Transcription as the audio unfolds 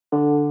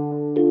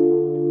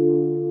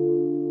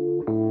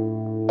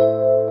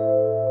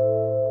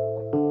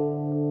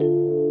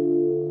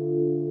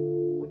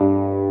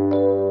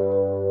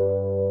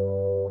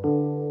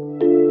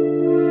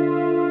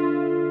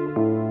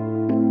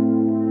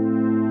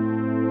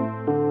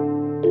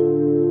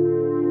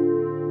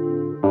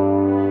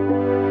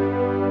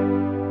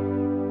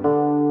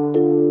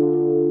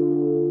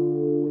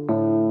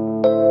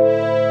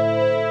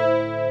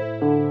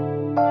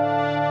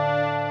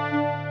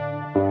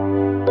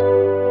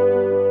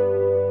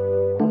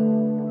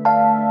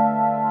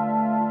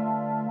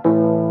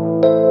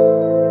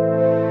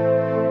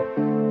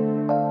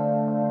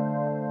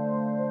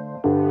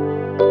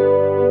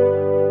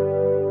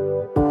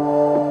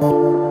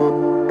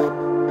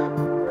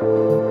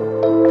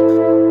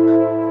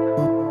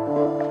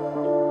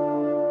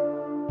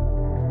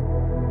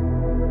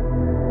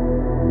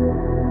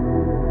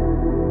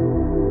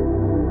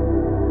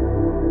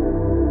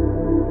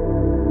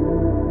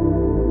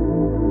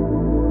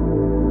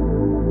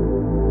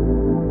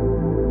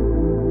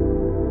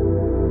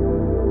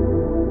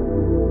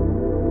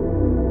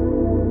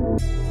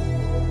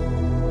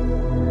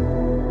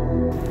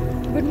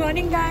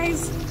morning,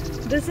 guys.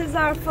 This is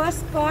our first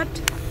spot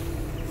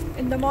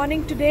in the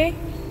morning today,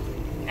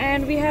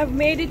 and we have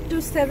made it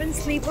to 7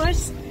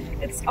 Sleepers.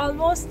 It's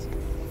almost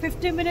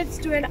 50 minutes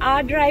to an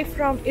hour drive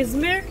from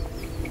Izmir.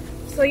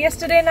 So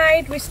yesterday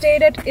night we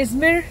stayed at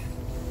Izmir,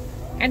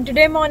 and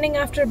today morning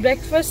after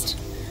breakfast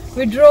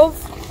we drove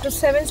to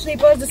 7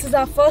 Sleepers. This is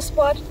our first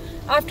spot.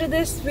 After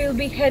this we'll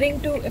be heading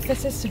to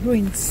Ephesus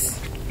ruins.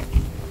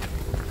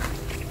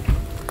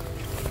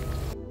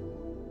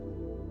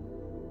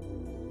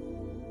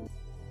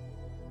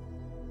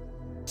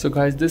 So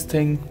guys, this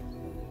thing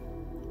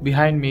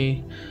behind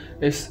me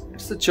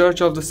it's the Church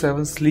of the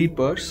 7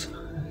 Sleepers.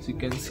 As you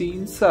can see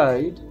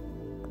inside,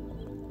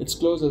 it's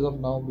closed as of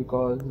now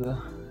because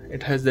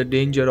it has the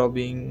danger of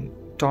being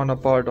torn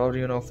apart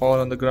or fall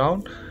on the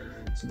ground.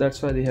 So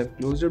that's why they have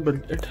closed it, but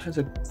it has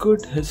a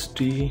good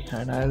history,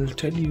 and I'll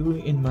tell you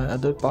in my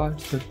other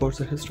parts what's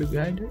the history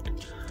behind it.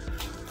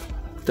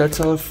 That's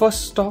our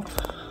first stop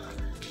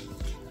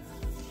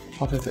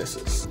of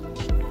Ephesus.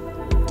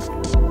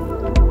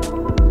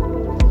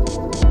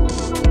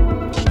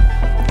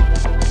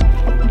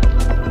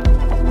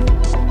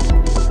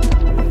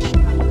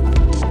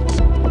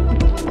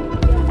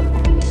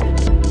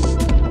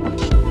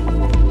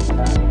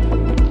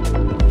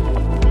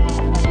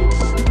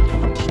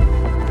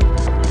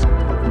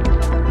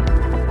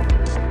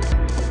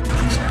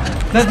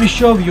 Let me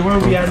show you where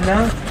we are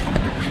now.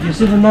 You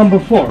see the number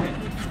 4.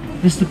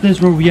 This is the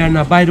place where we are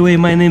now. By the way,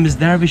 my name is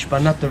Darvish,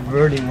 but not the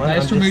wording one.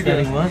 Nice to meet you.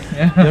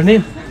 Yeah. Your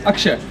name?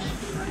 Akshat.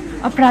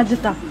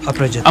 Aprajita.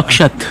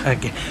 Akshat.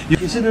 Okay.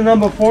 You see the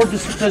number 4?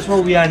 This is the place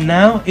where we are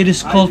now. It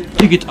is called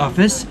Ticket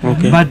Office.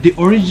 Okay. But the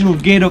original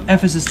gate of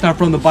Ephesus starts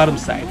from the bottom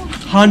side,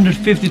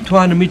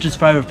 150-200 meters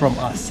further from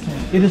us.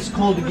 It is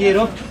called the Gate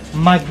of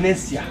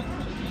Magnesia.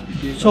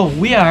 So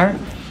we are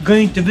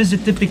going to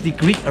visit typically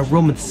Greek and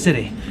Roman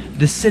city.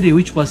 The city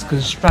which was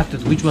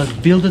constructed, which was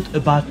built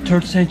about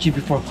 3rd century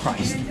before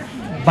Christ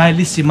by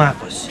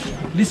Lysimachus.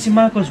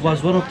 Lysimachus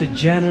was one of the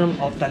generals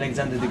of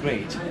Alexander the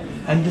Great.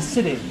 And the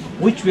city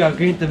which we are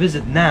going to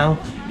visit now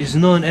is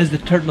known as the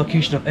 3rd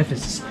location of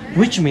Ephesus,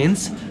 which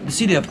means the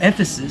city of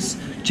Ephesus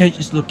changed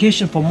its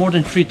location for more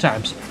than 3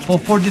 times, for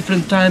 4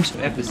 different times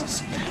of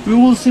Ephesus. We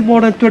will see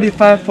more than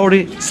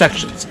 35-40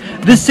 sections.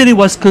 This city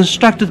was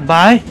constructed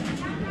by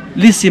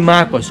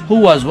Lysimachus,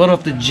 who was one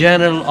of the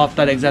generals of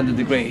Alexander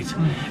the Great.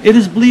 It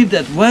is believed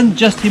that when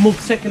just he moved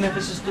 2nd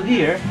Ephesus to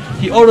here,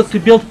 he ordered to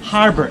build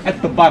harbor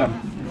at the bottom.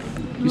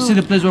 You see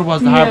the place where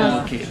was the harbor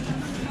located.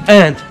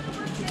 And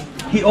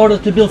he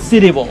ordered to build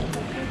city wall,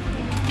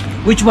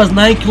 which was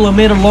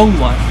 9-kilometer long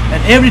one.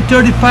 And every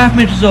 35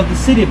 meters of the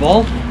city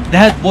wall, they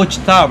had watch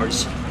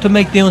towers to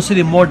make their own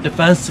city more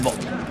defensible.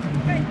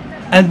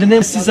 And the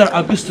name Caesar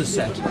Augustus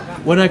said,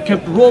 "When I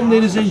kept Rome,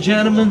 ladies and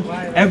gentlemen,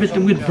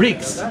 everything with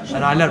bricks,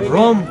 and I left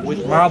Rome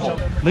with marble."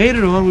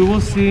 Later on, we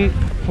will see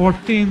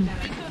 14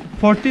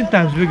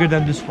 times bigger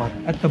than this one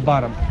at the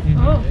bottom,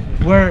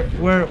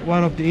 where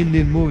one of the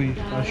Indian movie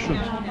was shoot.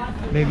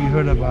 Maybe you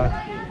heard about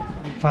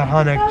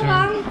Farhan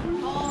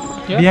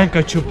actor,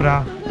 Bianca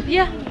Chopra.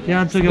 Yeah,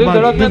 I'm talking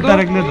about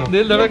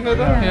Dil Dhadkne.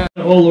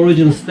 Yeah. All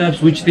original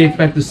steps which date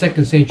back to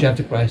 2nd century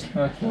after Christ.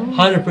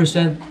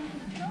 100%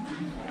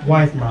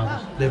 white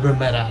marble. They were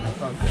made out of.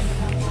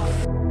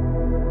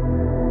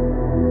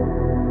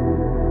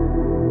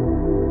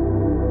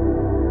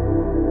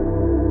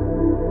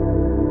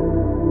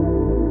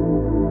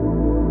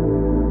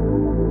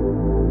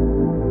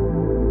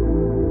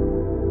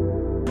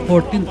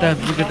 $14 times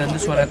bigger than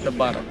this one at the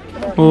bottom.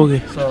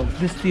 Okay. So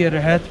this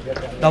theater had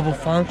double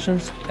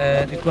functions,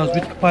 and it was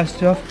with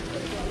capacity of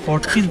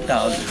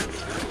 14,000.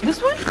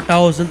 This one?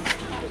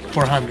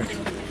 1,400.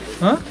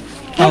 Huh?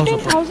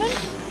 14,000?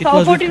 It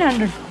was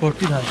 1,400.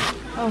 1,400.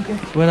 Okay.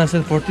 When I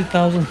said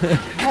 40,000,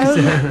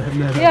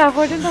 yeah,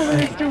 14,000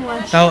 is too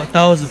much.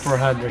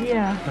 1,400.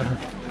 Yeah.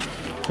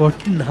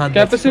 1,400.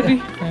 Capacity?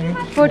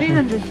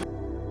 1,400.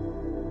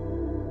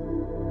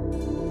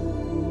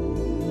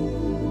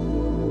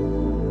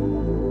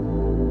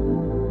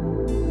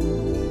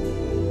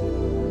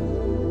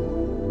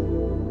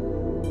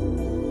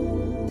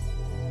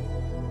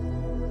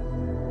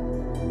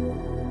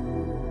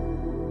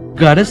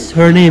 Goddess,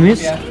 her name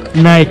is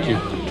Nike.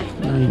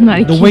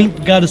 The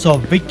winged goddess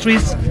of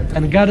victories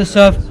and goddess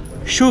of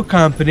shoe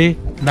company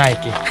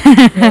Nike.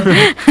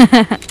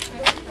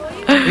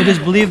 It is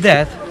believed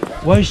that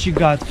when she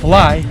got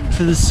fly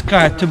to the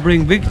sky to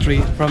bring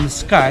victory from the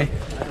sky,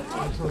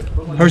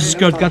 her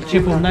skirt got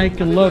triple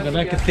Nike logo,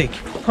 Nike thick.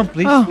 Come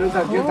please.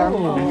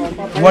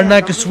 Where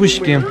Nike swoosh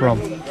came from.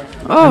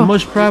 And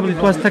most probably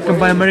it was taken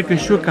by American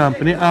shoe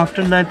company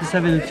after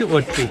 1972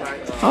 or 3.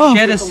 She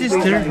had a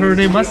sister, her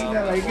name was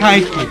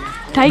Taiki.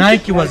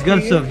 Nike was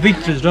goddess of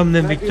victories, Roman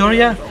name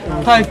Victoria.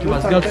 Taiki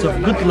was goddess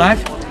of good luck,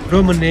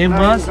 Roman name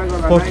was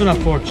Fortuna,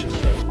 fortune.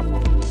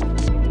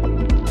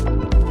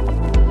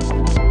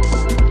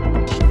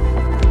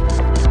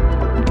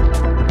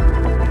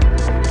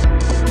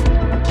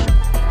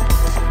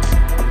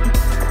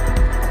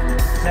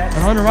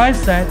 And on the right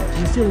side,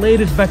 you see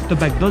ladies back to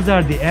back. Those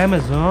are the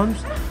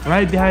Amazons.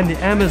 Right behind the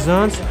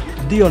Amazons,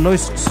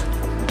 Dionysus.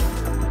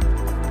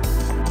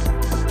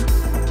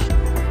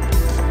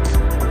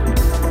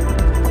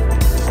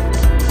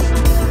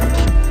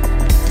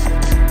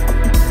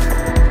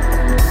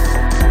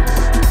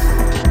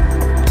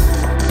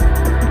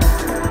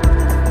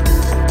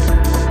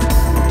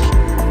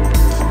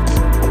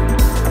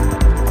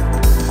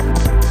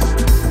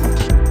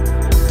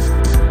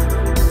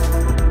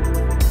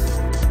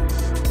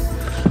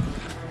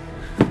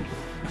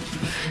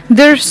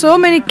 There are so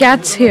many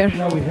cats here.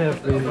 Now we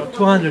have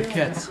 200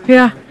 cats.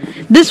 Yeah.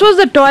 This was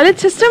the toilet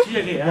system?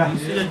 Yeah.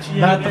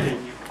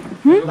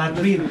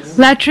 Latrines.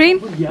 Latrine?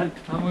 Yeah.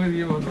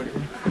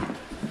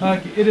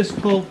 Okay, it is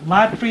called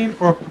latrine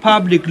or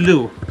public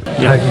loo.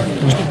 Yeah.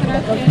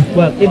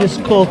 Well, it is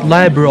called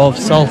Library of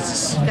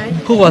Celsus.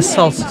 Who was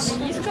Celsus?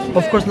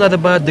 Of course, not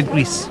about the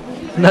Greece,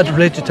 not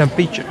related to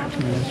temperature.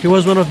 He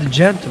was one of the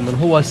gentlemen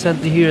who was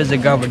sent here as a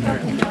governor,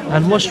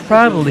 and most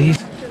probably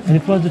and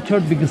it was the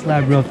third biggest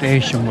library of the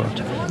ancient world.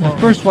 The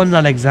first one in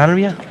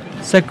Alexandria,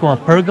 second one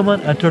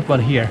Pergamon, and third one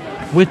here,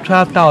 with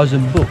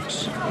 12,000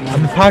 books.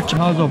 I'm part of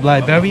the House of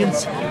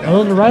Librarians, and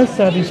on the right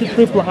side you see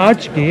Triple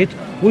Arch Gate,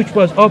 which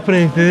was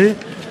opening the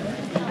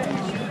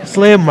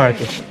slave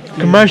market,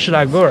 commercial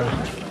agora.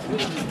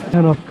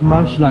 Kind of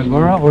commercial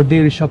agora or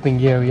daily shopping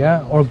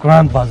area or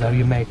grand bazaar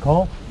you may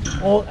call.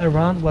 All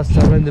around was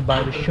surrounded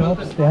by the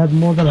shops. They had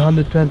more than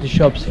 120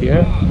 shops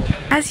here.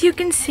 As you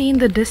can see in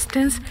the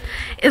distance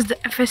is the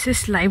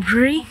Ephesus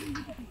library.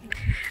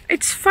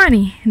 It's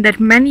funny that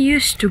men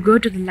used to go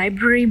to the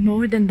library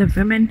more than the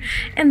women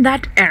in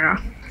that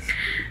era.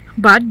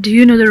 But do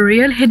you know the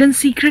real hidden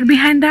secret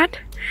behind that?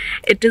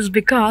 It is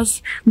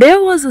because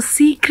there was a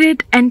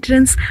secret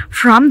entrance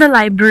from the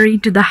library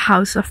to the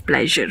house of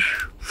pleasure.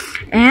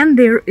 And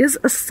there is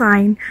a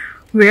sign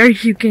where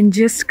you can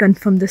just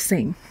confirm the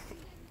same.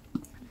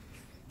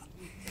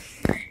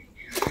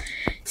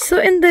 So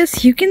in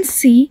this you can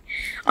see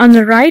on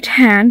the right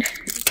hand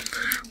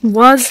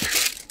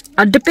was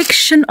a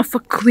depiction of a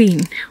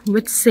queen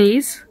which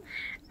says,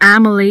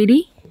 "I'm a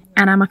lady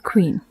and I'm a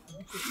queen."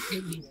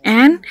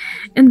 And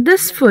in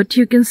this foot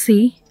you can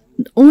see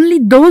only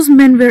those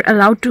men were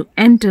allowed to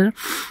enter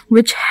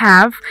which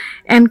have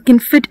and can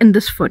fit in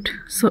this foot.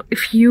 So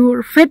if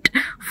your foot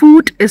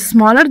is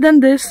smaller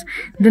than this,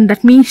 then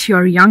that means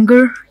you're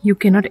younger, you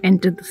cannot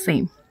enter the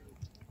same.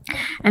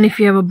 And if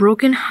you have a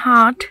broken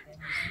heart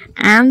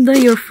and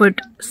your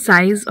foot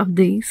size of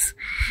these,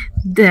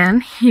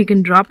 then you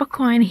can drop a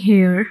coin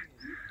here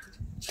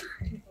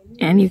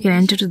and you can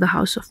enter to the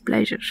house of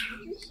pleasure.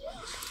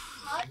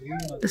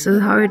 This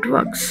is how it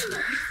works.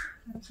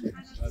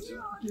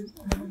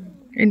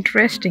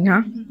 Interesting,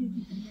 huh?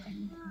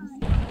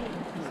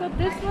 So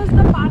this was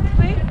the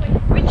pathway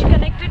which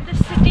connected the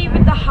city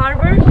with the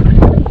harbor.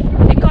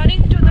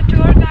 According to the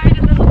tour guide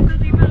and the local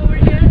people over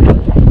here,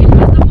 it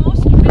was the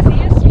most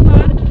busiest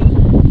part,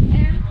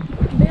 and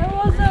there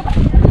was a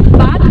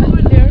bath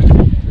over there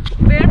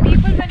where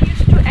people, when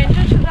used to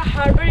enter to the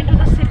harbor into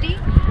the city,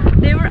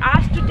 they were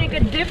asked to take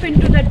a dip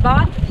into that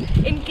bath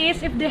in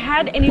case if they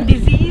had any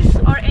disease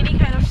or any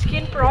kind of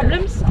skin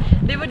problems.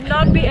 They would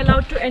not be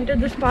allowed to enter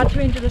this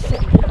pathway into the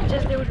city,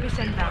 just they would be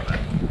sent back.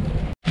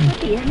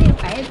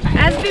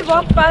 As we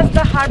walk past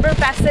the harbor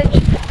passage,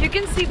 you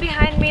can see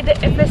behind me the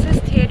Ephesus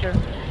theater.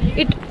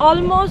 It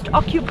almost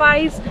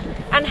occupies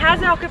and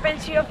has an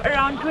occupancy of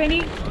around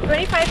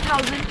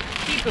 25,000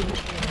 people.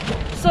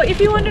 So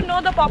if you want to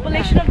know the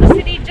population of the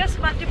city, just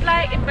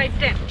multiply it by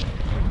 10.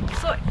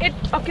 So it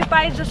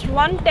occupies just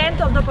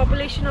 1/10 of the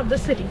population of the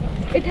city.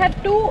 It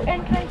had 2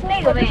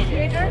 entrances for this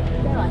theater.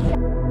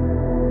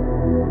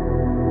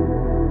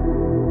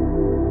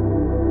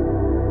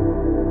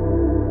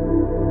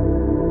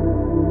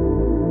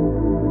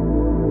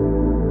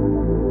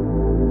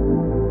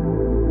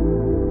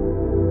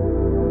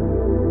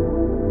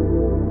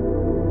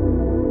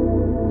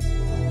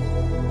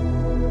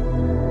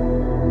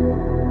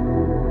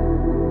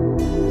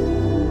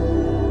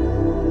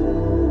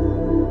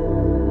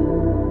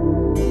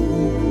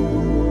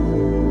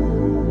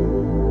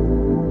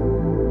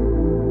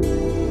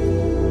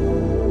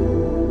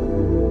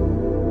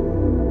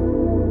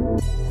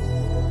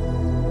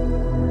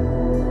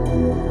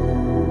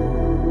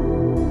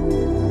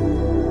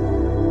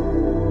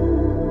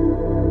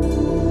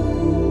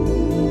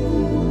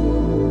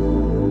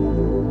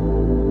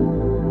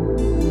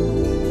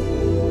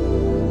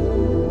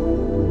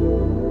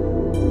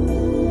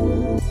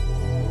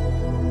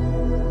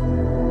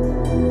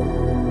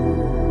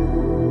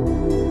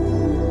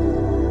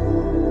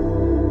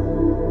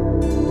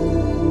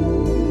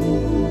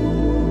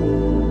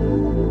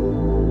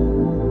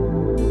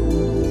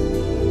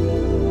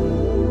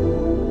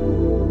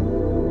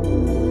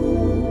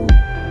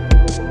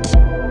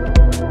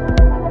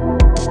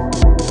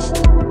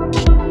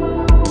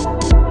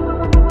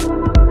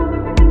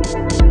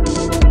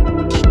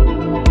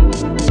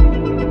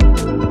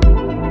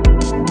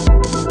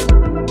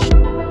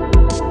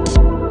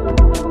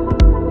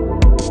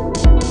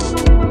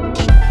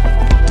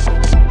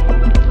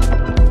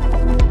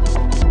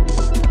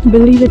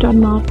 Believe it or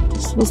not,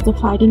 this was the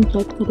fighting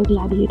pit for the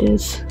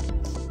gladiators.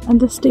 and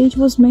the stage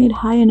was made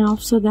high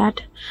enough so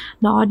that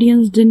the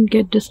audience didn't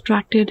get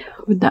distracted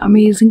with the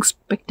amazing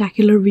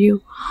spectacular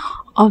view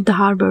of the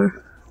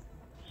harbor.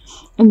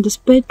 And this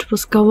pit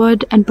was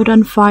covered and put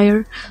on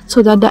fire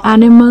so that the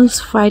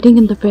animals fighting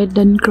in the pit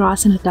didn't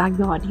cross and attack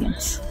the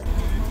audience.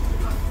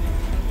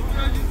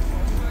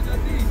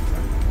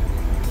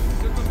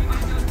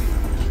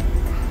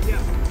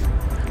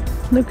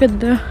 Look at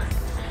the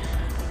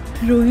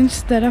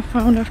ruins that are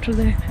found after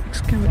the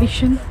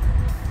excavation.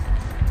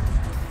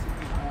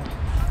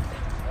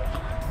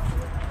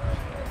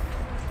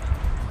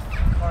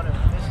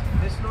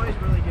 This noise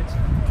really gets.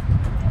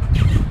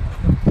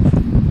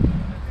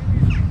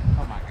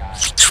 Oh my god.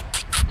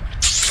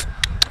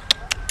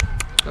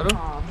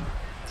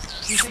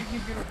 Do you think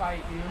he's gonna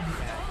bite you?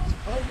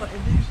 Oh, but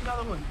there's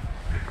another one.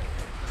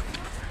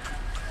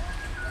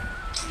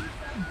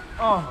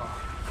 Oh.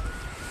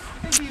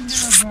 I think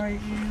he's gonna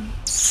bite you.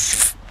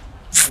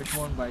 It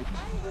won't bite.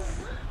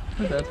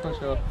 That's for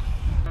sure.